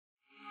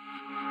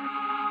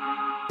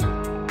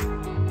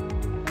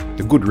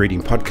The Good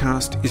Reading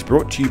Podcast is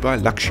brought to you by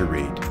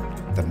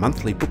LuxuryRead, the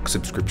monthly book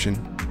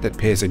subscription that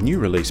pairs a new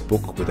release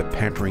book with a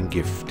pampering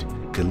gift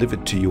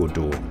delivered to your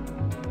door.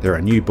 There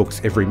are new books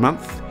every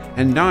month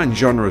and 9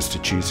 genres to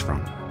choose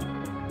from.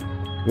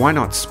 Why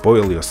not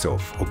spoil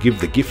yourself or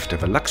give the gift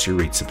of a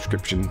LuxuryRead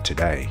subscription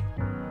today?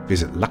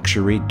 Visit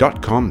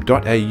luxury.com.au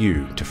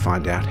to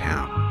find out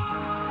how.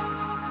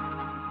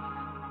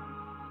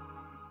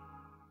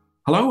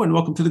 Hello and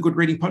welcome to the Good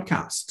Reading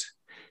Podcast.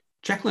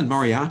 Jacqueline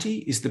Moriarty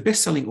is the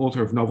best-selling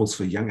author of novels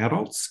for young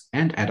adults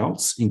and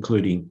adults,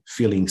 including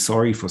Feeling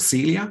Sorry for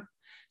Celia,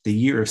 The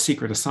Year of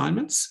Secret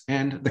Assignments,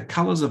 and the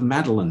Colours of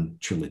Madeline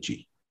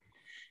trilogy.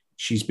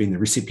 She's been the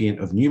recipient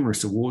of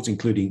numerous awards,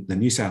 including the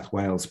New South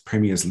Wales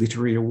Premier's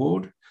Literary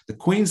Award, the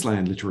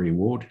Queensland Literary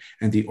Award,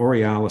 and the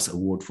Aurealis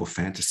Award for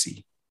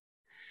Fantasy.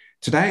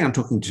 Today, I'm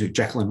talking to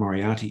Jacqueline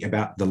Moriarty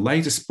about the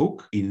latest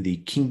book in the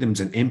Kingdoms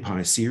and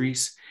Empires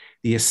series,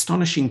 The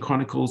Astonishing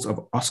Chronicles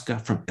of Oscar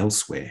from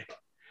Elsewhere.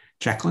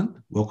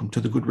 Jacqueline, welcome to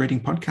the Good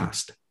Reading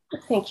Podcast.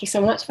 Thank you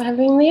so much for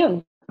having me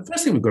on. The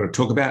first thing we've got to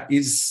talk about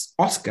is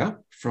Oscar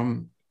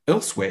from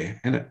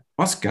Elsewhere. And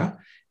Oscar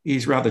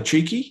is rather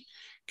cheeky.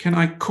 Can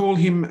I call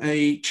him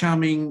a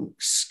charming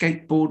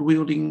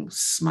skateboard-wielding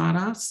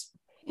smartass?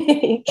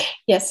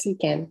 Yes, you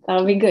can.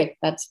 That'll be good.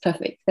 That's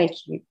perfect.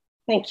 Thank you.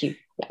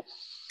 Yeah.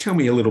 Tell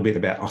me a little bit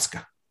about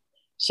Oscar.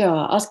 Sure.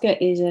 Oscar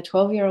is a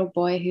 12-year-old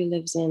boy who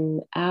lives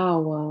in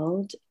our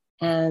world.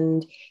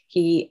 And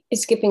he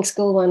is skipping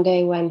school one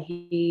day when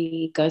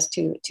he goes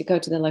to go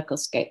to the local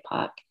skate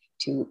park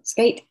to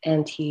skate.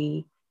 And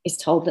he is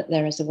told that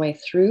there is a way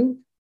through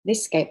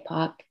this skate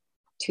park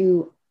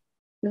to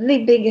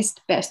the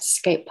biggest, best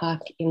skate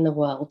park in the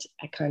world,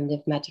 a kind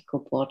of magical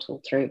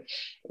portal through,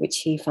 which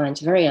he finds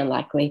very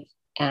unlikely,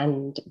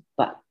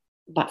 but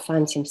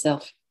finds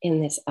himself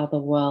in this other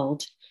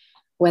world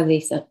where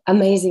this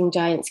amazing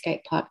giant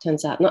skate park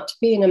turns out not to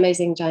be an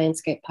amazing giant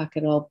skate park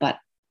at all, but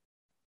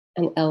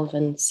an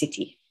elven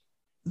city.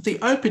 The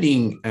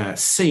opening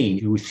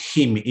scene with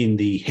him in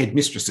the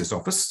headmistress's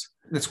office,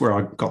 that's where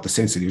I got the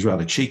sense that he was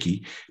rather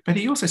cheeky, but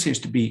he also seems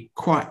to be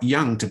quite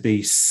young to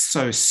be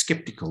so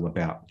sceptical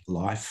about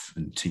life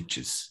and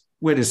teachers.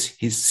 Where does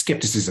his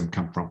skepticism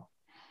come from?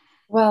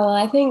 Well,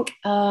 I think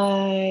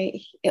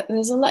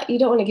there's a lot, you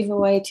don't want to give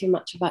away too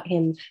much about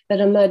him, that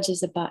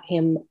emerges about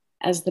him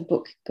as the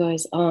book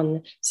goes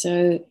on.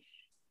 So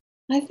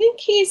I think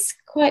he's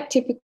quite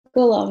typical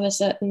of a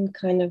certain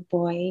kind of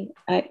boy.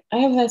 I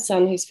have a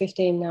son who's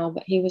 15 now,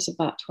 but he was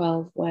about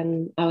 12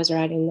 when I was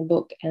writing the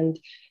book. And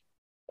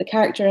the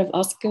character of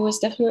Oscar was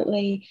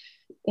definitely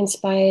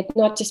inspired,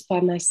 not just by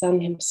my son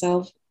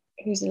himself,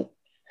 he's a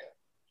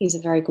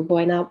very good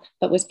boy now,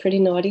 but was pretty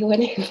naughty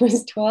when he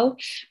was 12,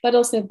 but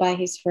also by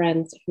his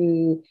friends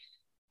who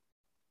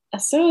are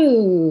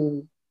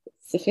so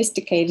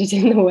sophisticated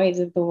in the ways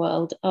of the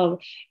world.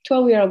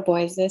 12-year-old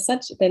boys, they're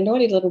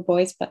naughty little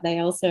boys, but they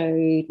also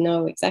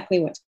know exactly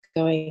what's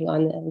going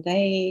on, and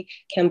they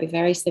can be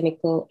very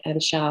cynical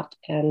and sharp,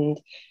 and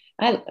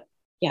I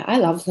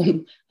love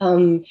them.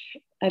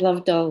 I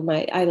love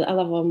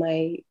all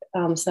my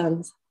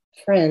son's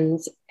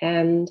friends,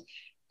 and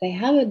they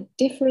have a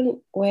different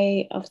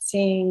way of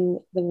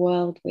seeing the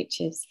world, which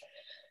is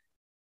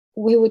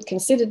we would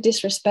consider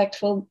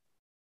disrespectful.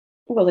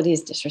 Well, it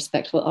is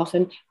disrespectful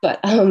often, but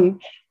and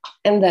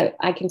that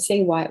I can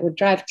see why it would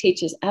drive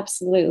teachers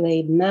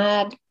absolutely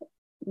mad,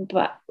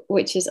 but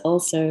which is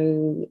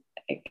also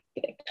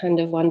kind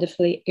of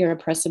wonderfully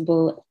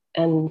irrepressible,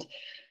 and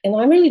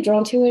I'm really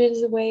drawn to it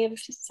as a way of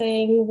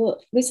saying,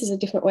 well, this is a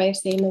different way of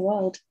seeing the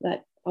world,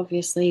 that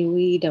obviously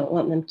we don't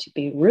want them to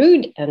be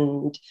rude,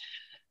 and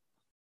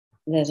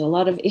there's a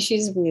lot of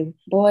issues with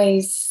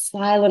boys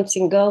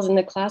silencing girls in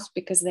the class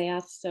because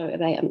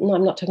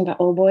I'm not talking about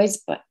all boys,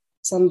 but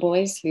some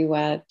boys who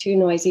are too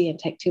noisy and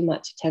take too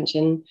much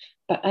attention.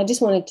 But I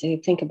just wanted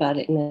to think about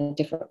it in a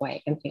different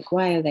way and think,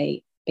 why are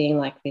they being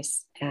like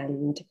this,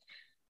 and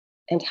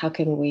how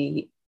can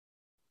we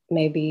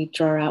maybe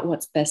draw out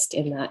what's best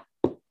in that?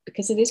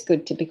 Because it is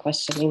good to be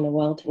questioning the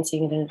world and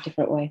seeing it in a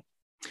different way.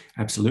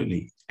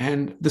 Absolutely.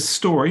 And the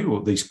story,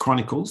 or these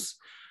chronicles,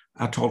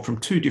 are told from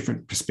 2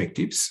 different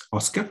perspectives.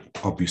 Oscar,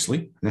 obviously,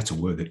 and that's a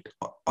word that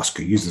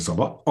Oscar uses a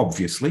lot,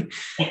 obviously,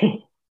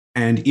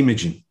 and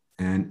Imogen.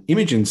 And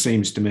Imogen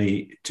seems to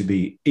me to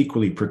be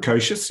equally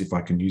precocious, if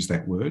I can use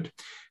that word,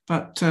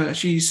 but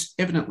she's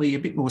evidently a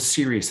bit more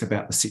serious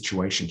about the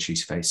situation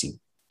she's facing.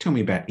 Tell me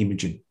about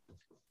Imogen.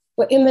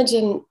 Well,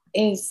 Imogen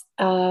is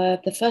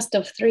the first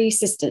of 3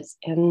 sisters,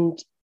 and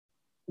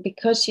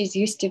because she's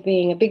used to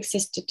being a big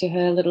sister to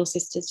her little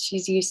sisters,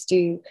 she's used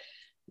to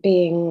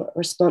being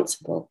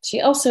responsible. She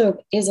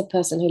also is a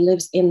person who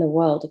lives in the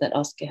world that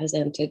Oscar has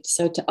entered.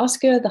 So to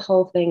Oscar, the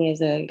whole thing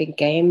is a big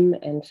game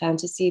and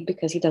fantasy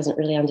because he doesn't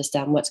really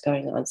understand what's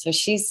going on. So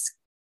she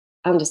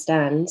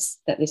understands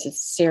that this is a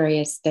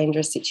serious,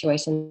 dangerous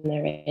situation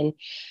they're in.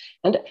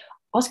 And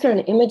Oscar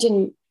and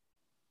Imogen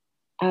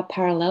are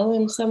parallel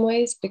in some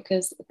ways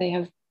because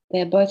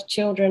they're both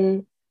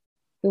children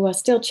who are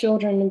still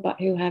children, but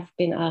who have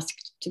been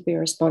asked to be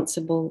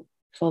responsible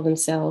for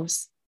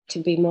themselves to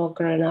be more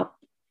grown up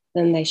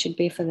than they should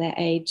be for their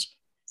age.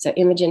 So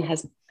Imogen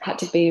has had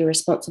to be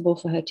responsible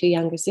for her two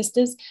younger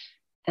sisters,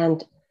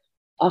 and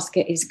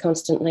Oscar is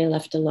constantly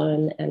left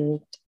alone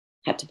and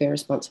had to be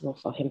responsible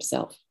for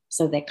himself.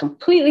 So they're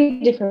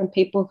completely different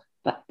people,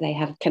 but they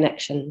have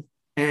connection.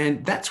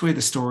 And that's where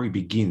the story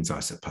begins,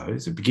 I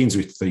suppose. It begins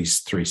with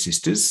these three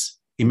sisters,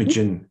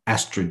 Imogen,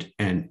 Astrid,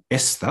 and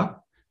Esther,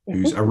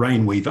 who's a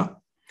rain weaver.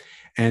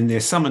 And they're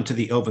summoned to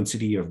the elven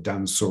city of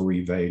Dun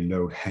Sori Ve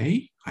Lo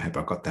Hay. I hope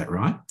I got that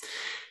right.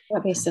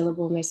 Might be a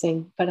syllable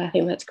missing, but I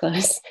think that's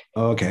close.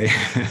 Okay.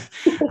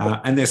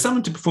 And they're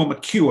summoned to perform a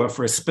cure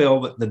for a spell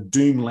that the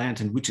Doom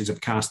Lantern witches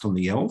have cast on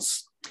the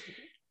elves.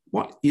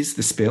 What is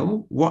the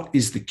spell? What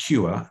is the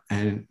cure?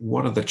 And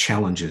what are the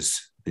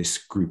challenges this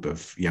group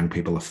of young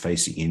people are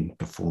facing in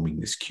performing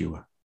this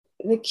cure?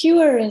 The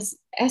cure is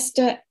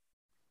Esther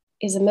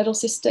is a middle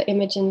sister,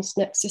 Imogen's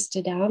next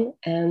sister down,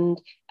 and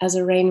as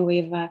a rain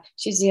weaver,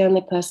 she's the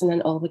only person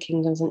in all the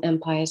kingdoms and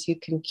empires who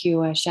can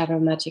cure shadow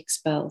magic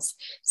spells.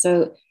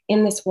 So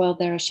in this world,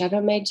 there are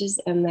shadow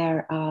mages and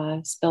there are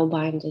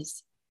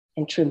spellbinders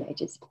and true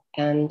mages.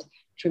 And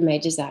true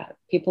mages are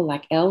people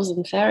like elves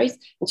and fairies,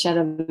 and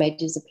shadow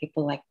mages are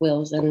people like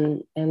wills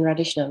and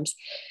radish gnomes.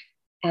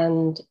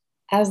 And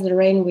as the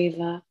rain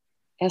weaver,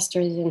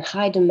 Esther is in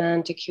high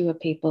demand to cure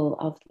people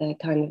of the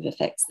kind of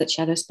effects that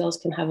shadow spells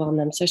can have on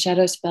them. So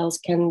shadow spells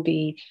can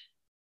be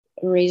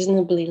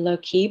reasonably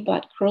low-key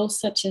but cruel,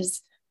 such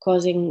as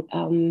causing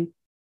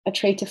a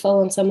tree to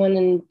fall on someone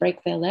and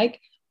break their leg,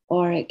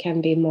 or it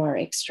can be more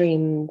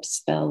extreme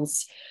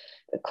spells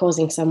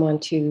causing someone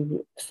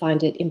to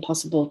find it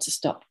impossible to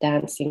stop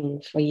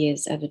dancing for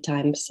years at a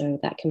time. So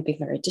that can be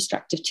very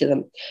destructive to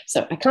them.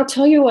 So I can't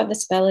tell you what the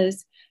spell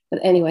is, but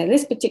anyway,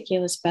 this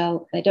particular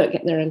spell, they don't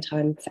get there in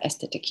time for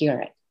Esther to cure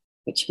it,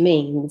 which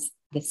means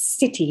the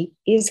city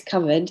is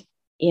covered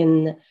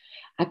in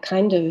a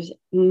kind of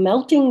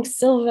melting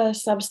silver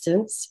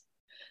substance,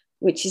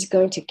 which is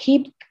going to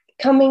keep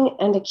coming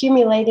and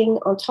accumulating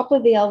on top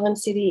of the elven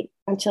city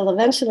until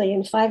eventually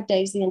in 5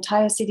 days, the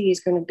entire city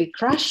is going to be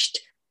crushed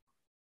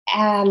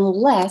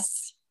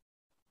unless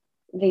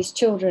these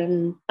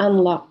children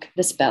unlock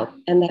the spell.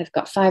 And they've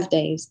got 5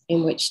 days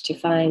in which to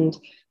find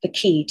the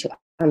key to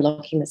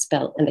unlocking the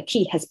spell, and the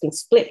key has been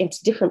split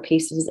into different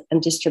pieces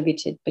and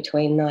distributed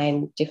between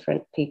 9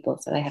 different people.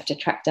 So they have to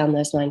track down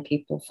those 9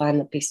 people, find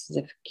the pieces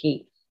of the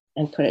key,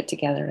 and put it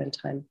together in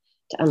time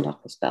to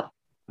unlock the spell.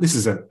 This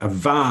is a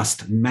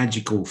vast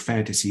magical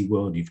fantasy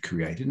world you've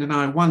created, and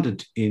I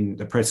wondered in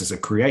the process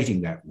of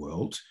creating that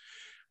world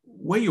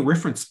where your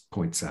reference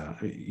points are,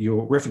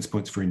 your reference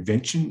points for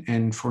invention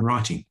and for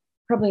writing.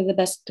 Probably the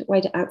best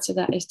way to answer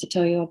that is to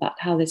tell you about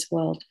how this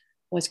world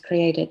was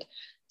created.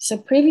 So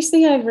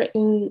previously I've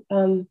written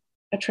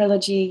a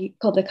trilogy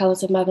called the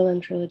Colours of Madeline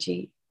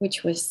trilogy,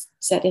 which was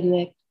set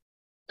in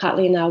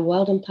partly in our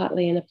world and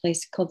partly in a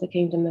place called the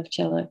Kingdom of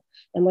Cello.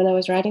 And when I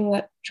was writing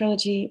that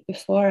trilogy,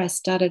 before I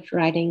started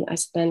writing, I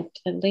spent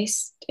at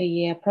least a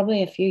year,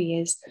 probably a few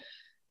years,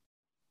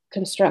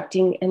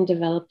 constructing and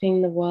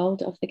developing the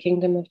world of the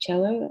Kingdom of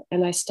Cello.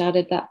 And I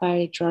started that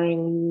by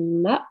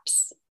drawing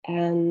maps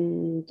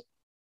and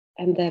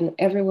then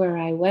everywhere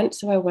I went.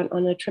 So I went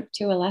on a trip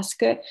to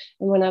Alaska.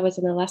 And when I was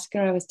in Alaska,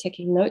 I was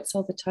taking notes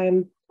all the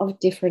time of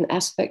different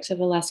aspects of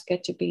Alaska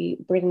to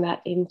bring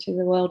that into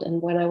the world.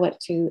 And when I went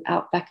to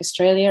Outback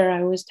Australia,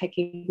 I was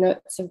taking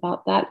notes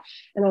about that.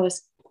 And I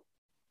was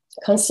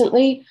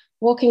constantly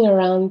walking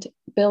around,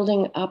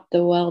 building up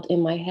the world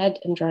in my head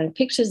and drawing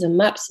pictures and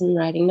maps and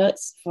writing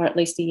notes for at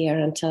least a year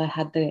until I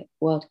had the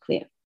world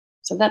clear.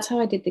 So that's how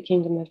I did the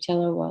Kingdom of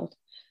Cello world.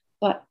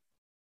 But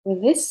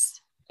with this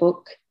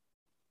book,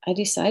 I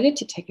decided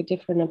to take a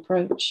different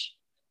approach,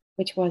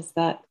 which was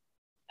that,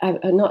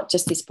 not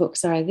just this book,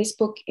 this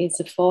book is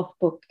the 4th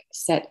book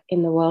set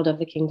in the world of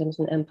the kingdoms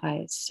and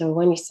empires. So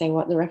when you say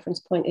what the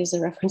reference point is,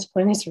 the reference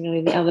point is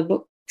really the other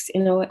books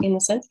in a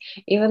sense,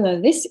 even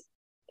though this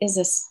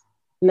is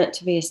meant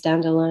to be a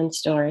standalone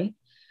story,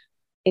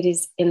 it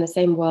is in the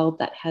same world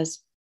that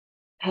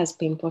has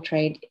been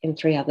portrayed in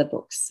 3 other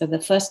books. So the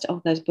first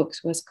of those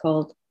books was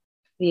called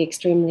The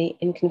Extremely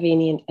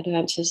Inconvenient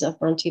Adventures of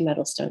Bronte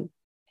Meadlestone.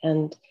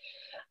 And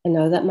I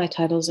know that my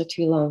titles are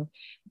too long,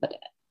 but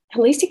at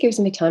least it gives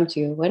me time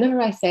to.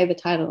 Whenever I say the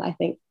title, I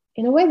think,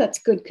 in a way, that's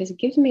good because it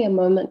gives me a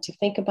moment to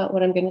think about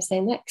what I'm going to say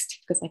next,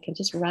 because I can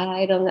just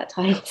ride on that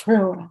title for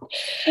a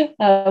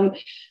while.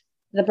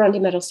 The Bronte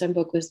Meadlestone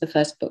book was the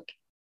first book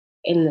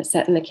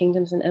set in the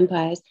kingdoms and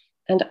empires.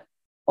 And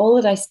all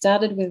that I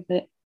started with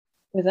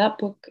that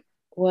book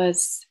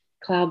was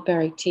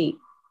Cloudberry tea,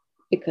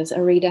 because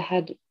a reader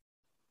had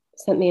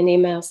sent me an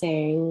email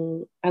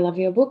saying, I love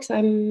your books.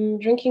 I'm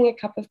drinking a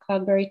cup of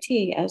cloudberry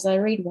tea as I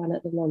read one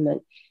at the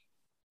moment.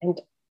 And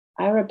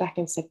I wrote back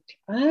and said,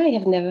 I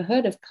have never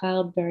heard of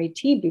cloudberry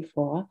tea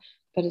before,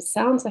 but it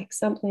sounds like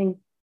something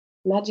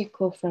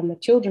magical from a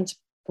children's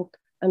book.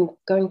 I'm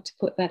going to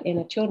put that in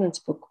a children's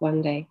book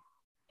one day.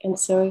 And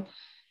so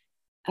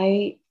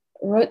I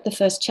wrote the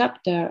first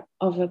chapter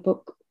of a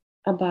book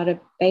about a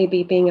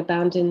baby being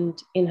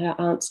abandoned in her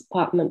aunt's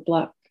apartment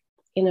block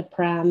in a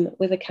pram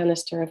with a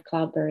canister of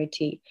cloudberry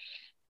tea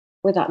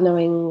without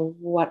knowing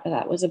what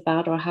that was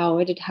about or how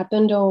it had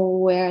happened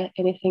or where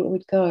anything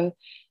would go.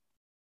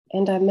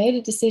 And I made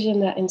a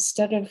decision that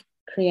instead of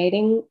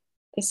creating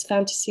this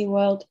fantasy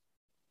world,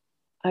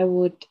 I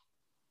would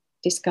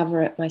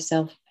discover it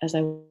myself as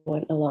I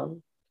went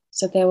along.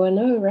 So there were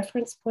no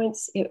reference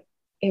points. It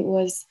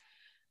was,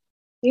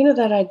 you know,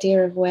 that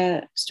idea of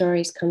where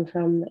stories come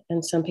from.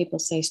 And some people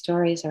say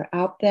stories are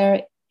out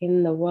there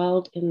in the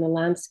world, in the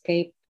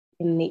landscape,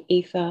 in the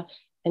ether,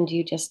 and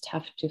you just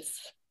have to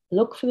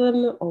look for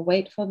them or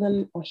wait for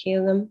them or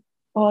hear them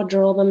or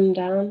draw them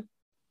down.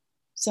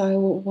 So I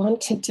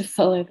wanted to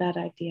follow that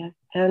idea.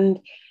 And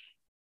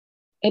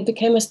it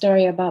became a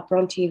story about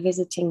Bronte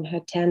visiting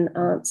her 10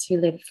 aunts who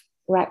live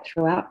right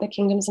throughout the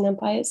kingdoms and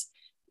empires,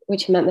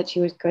 which meant that she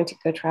was going to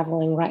go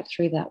traveling right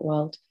through that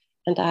world.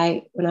 And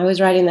when I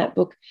was writing that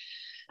book,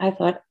 I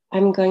thought,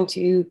 I'm going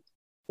to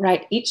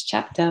write each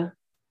chapter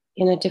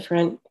in a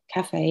different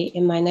cafe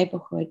in my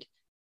neighborhood.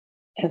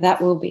 And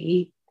that will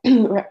be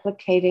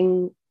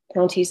replicating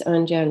Bronte's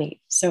own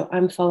journey. So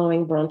I'm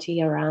following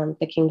Bronte around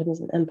the kingdoms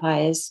and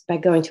empires by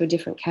going to a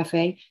different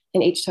cafe.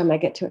 And each time I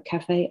get to a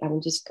cafe,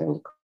 I'm just going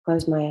to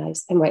close my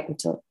eyes and wait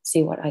until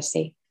see what I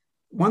see.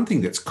 One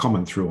thing that's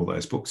common through all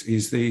those books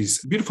is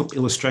these beautiful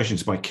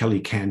illustrations by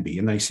Kelly Canby,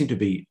 and they seem to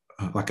be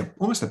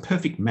almost a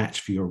perfect match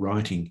for your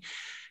writing.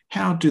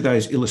 How do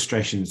those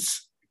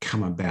illustrations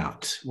come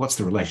about? What's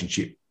the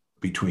relationship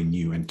between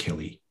you and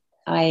Kelly?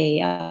 I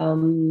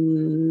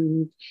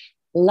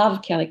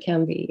love Kelly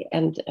Canby,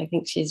 and I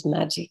think she's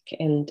magic,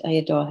 and I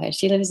adore her.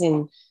 She lives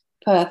in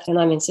Perth and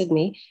I'm in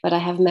Sydney, but I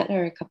have met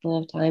her a couple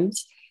of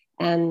times,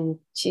 and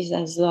she's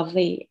as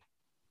lovely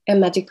and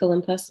magical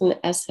in person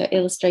as her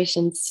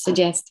illustrations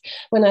suggest.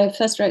 When I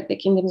first wrote The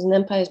Kingdoms and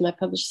Empires, my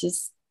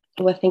publishers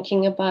were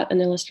thinking about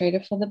an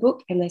illustrator for the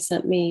book, and they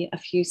sent me a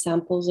few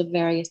samples of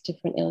various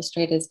different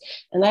illustrators,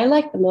 and I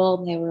liked them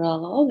all. They were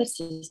all, oh, this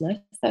is nice,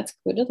 that's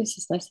good, oh, this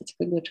is nice, that's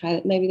good, we'll try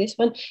it, maybe this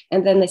one.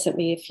 And then they sent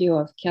me a few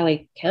of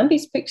Kelly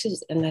Canby's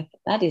pictures, and I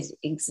thought, that is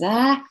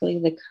exactly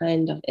the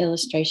kind of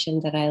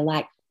illustration that I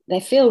like. They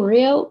feel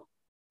real,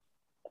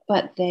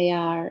 but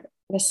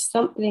there's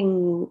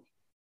something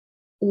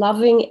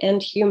loving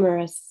and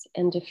humorous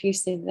and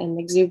diffusive and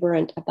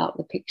exuberant about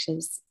the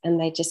pictures, and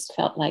they just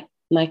felt like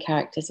my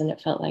characters, and it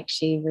felt like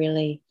she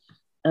really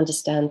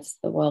understands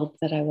the world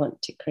that I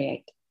want to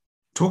create.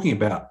 Talking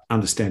about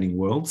understanding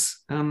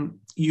worlds,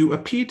 you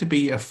appear to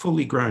be a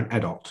fully grown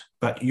adult,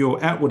 but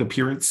your outward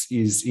appearance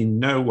is in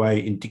no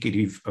way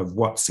indicative of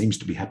what seems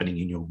to be happening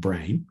in your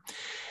brain.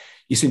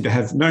 You seem to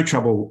have no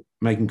trouble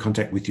making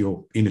contact with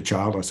your inner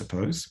child, I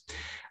suppose.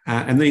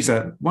 And these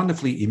are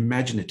wonderfully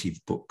imaginative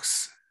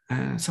books.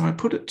 So I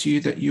put it to you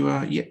that you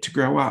are yet to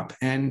grow up,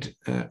 and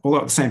although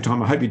at the same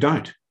time, I hope you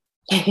don't.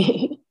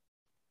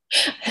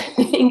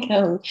 I think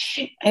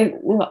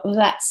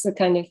that's the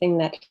kind of thing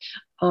that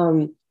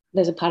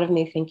there's a part of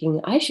me thinking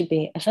I should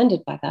be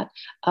offended by that,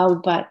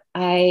 but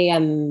I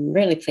am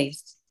really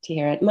pleased to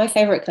hear it. My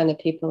favorite kind of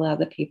people are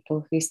the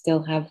people who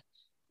still have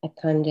a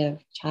kind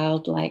of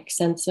childlike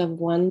sense of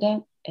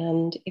wonder,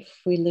 and if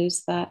we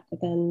lose that,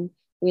 then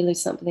we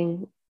lose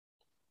something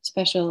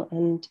special,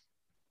 and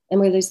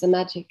we lose the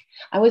magic.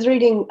 I was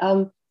reading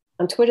on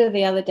Twitter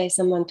the other day,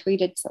 someone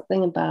tweeted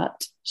something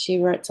about, she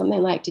wrote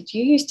something like, did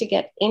you used to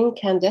get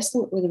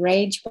incandescent with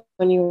rage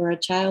when you were a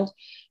child,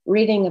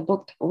 reading a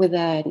book with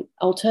an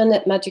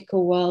alternate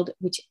magical world,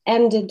 which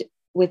ended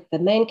with the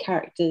main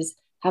characters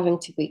having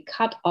to be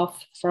cut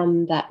off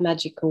from that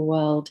magical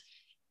world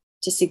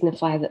to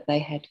signify that they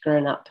had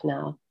grown up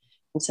now?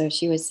 And so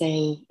she was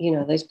saying, you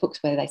know, those books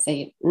where they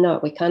say, no,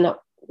 we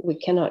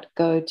cannot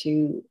go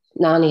to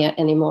Narnia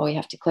anymore. We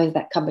have to close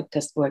that cupboard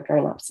because we're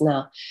grown-ups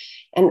now.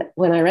 And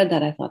when I read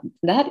that, I thought,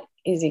 that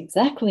is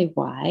exactly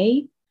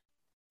why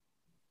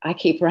I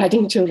keep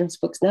writing children's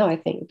books now, I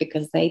think,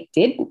 because they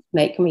did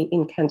make me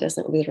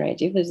incandescent with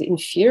rage. It was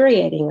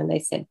infuriating when they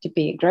said to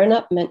be a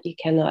grown-up meant you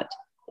cannot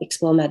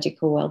explore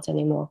magical worlds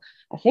anymore.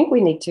 I think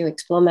we need to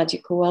explore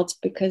magical worlds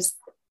because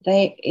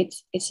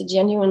it's a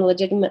genuine,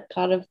 legitimate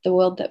part of the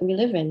world that we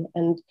live in.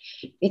 And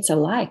it's a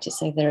lie to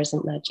say there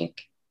isn't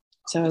magic.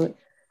 So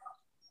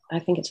I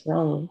think it's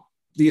wrong.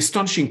 The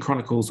Astonishing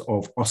Chronicles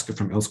of Oscar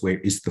from Elsewhere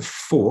is the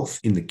fourth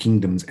in the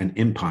Kingdoms and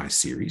Empires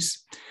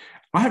series.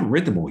 I haven't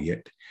read them all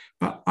yet,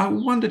 but I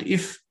wondered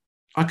if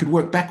I could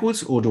work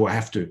backwards, or do I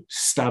have to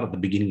start at the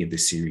beginning of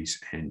this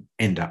series and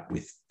end up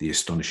with the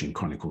Astonishing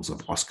Chronicles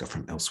of Oscar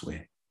from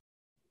Elsewhere?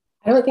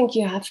 I don't think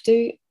you have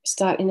to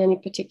start in any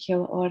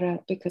particular order,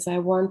 because I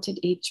wanted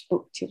each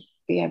book to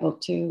be able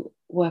to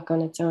work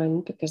on its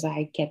own, because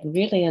I get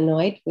really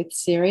annoyed with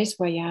series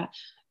where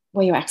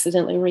you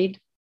accidentally read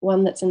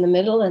one that's in the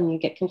middle and you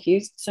get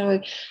confused.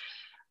 So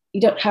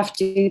you don't have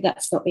to,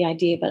 that's not the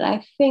idea, but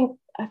I think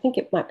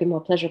it might be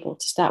more pleasurable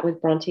to start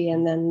with Bronte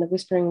and then the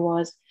Whispering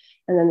Wars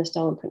and then the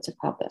Stolen Prince of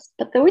Palpas.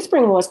 But the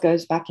Whispering Wars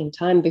goes back in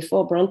time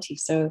before Bronte,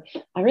 so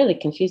I really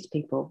confused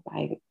people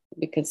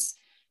because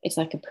it's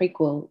like a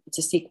prequel, it's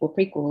a sequel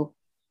prequel,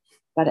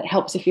 but it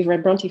helps if you've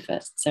read Bronte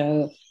first.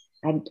 So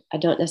I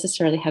don't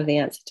necessarily have the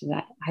answer to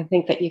that. I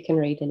think that you can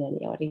read in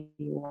any order you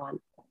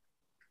want.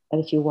 But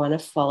if you want to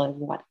follow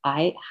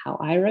how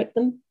I wrote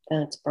them,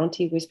 then it's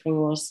Bronte, Whispering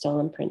Wars,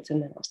 Stolen Prince,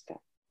 and then Oscar.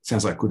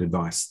 Sounds like good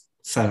advice.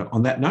 So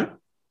on that note,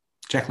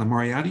 Jacqueline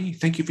Moriarty,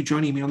 thank you for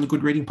joining me on the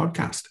Good Reading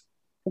Podcast.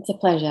 It's a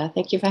pleasure.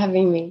 Thank you for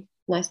having me.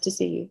 Nice to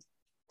see you.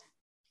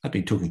 I've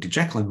been talking to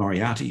Jacqueline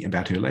Moriarty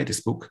about her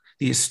latest book,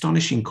 The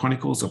Astonishing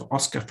Chronicles of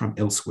Oscar from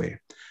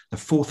Elsewhere, the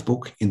fourth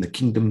book in the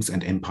Kingdoms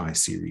and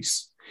Empires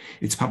series.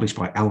 It's published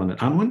by Allen &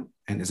 Unwin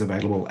and is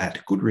available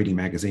at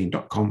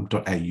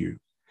goodreadingmagazine.com.au.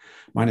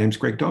 My name's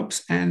Greg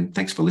Dobbs, and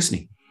thanks for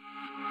listening.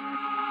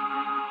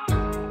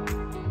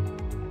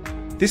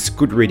 This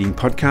Good Reading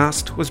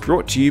Podcast was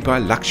brought to you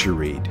by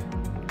LuxuryRead.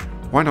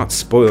 Why not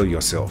spoil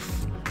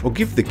yourself or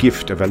give the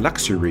gift of a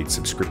LuxuryRead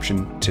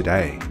subscription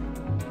today?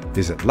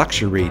 Visit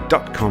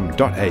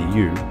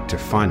luxuryread.com.au to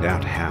find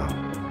out how.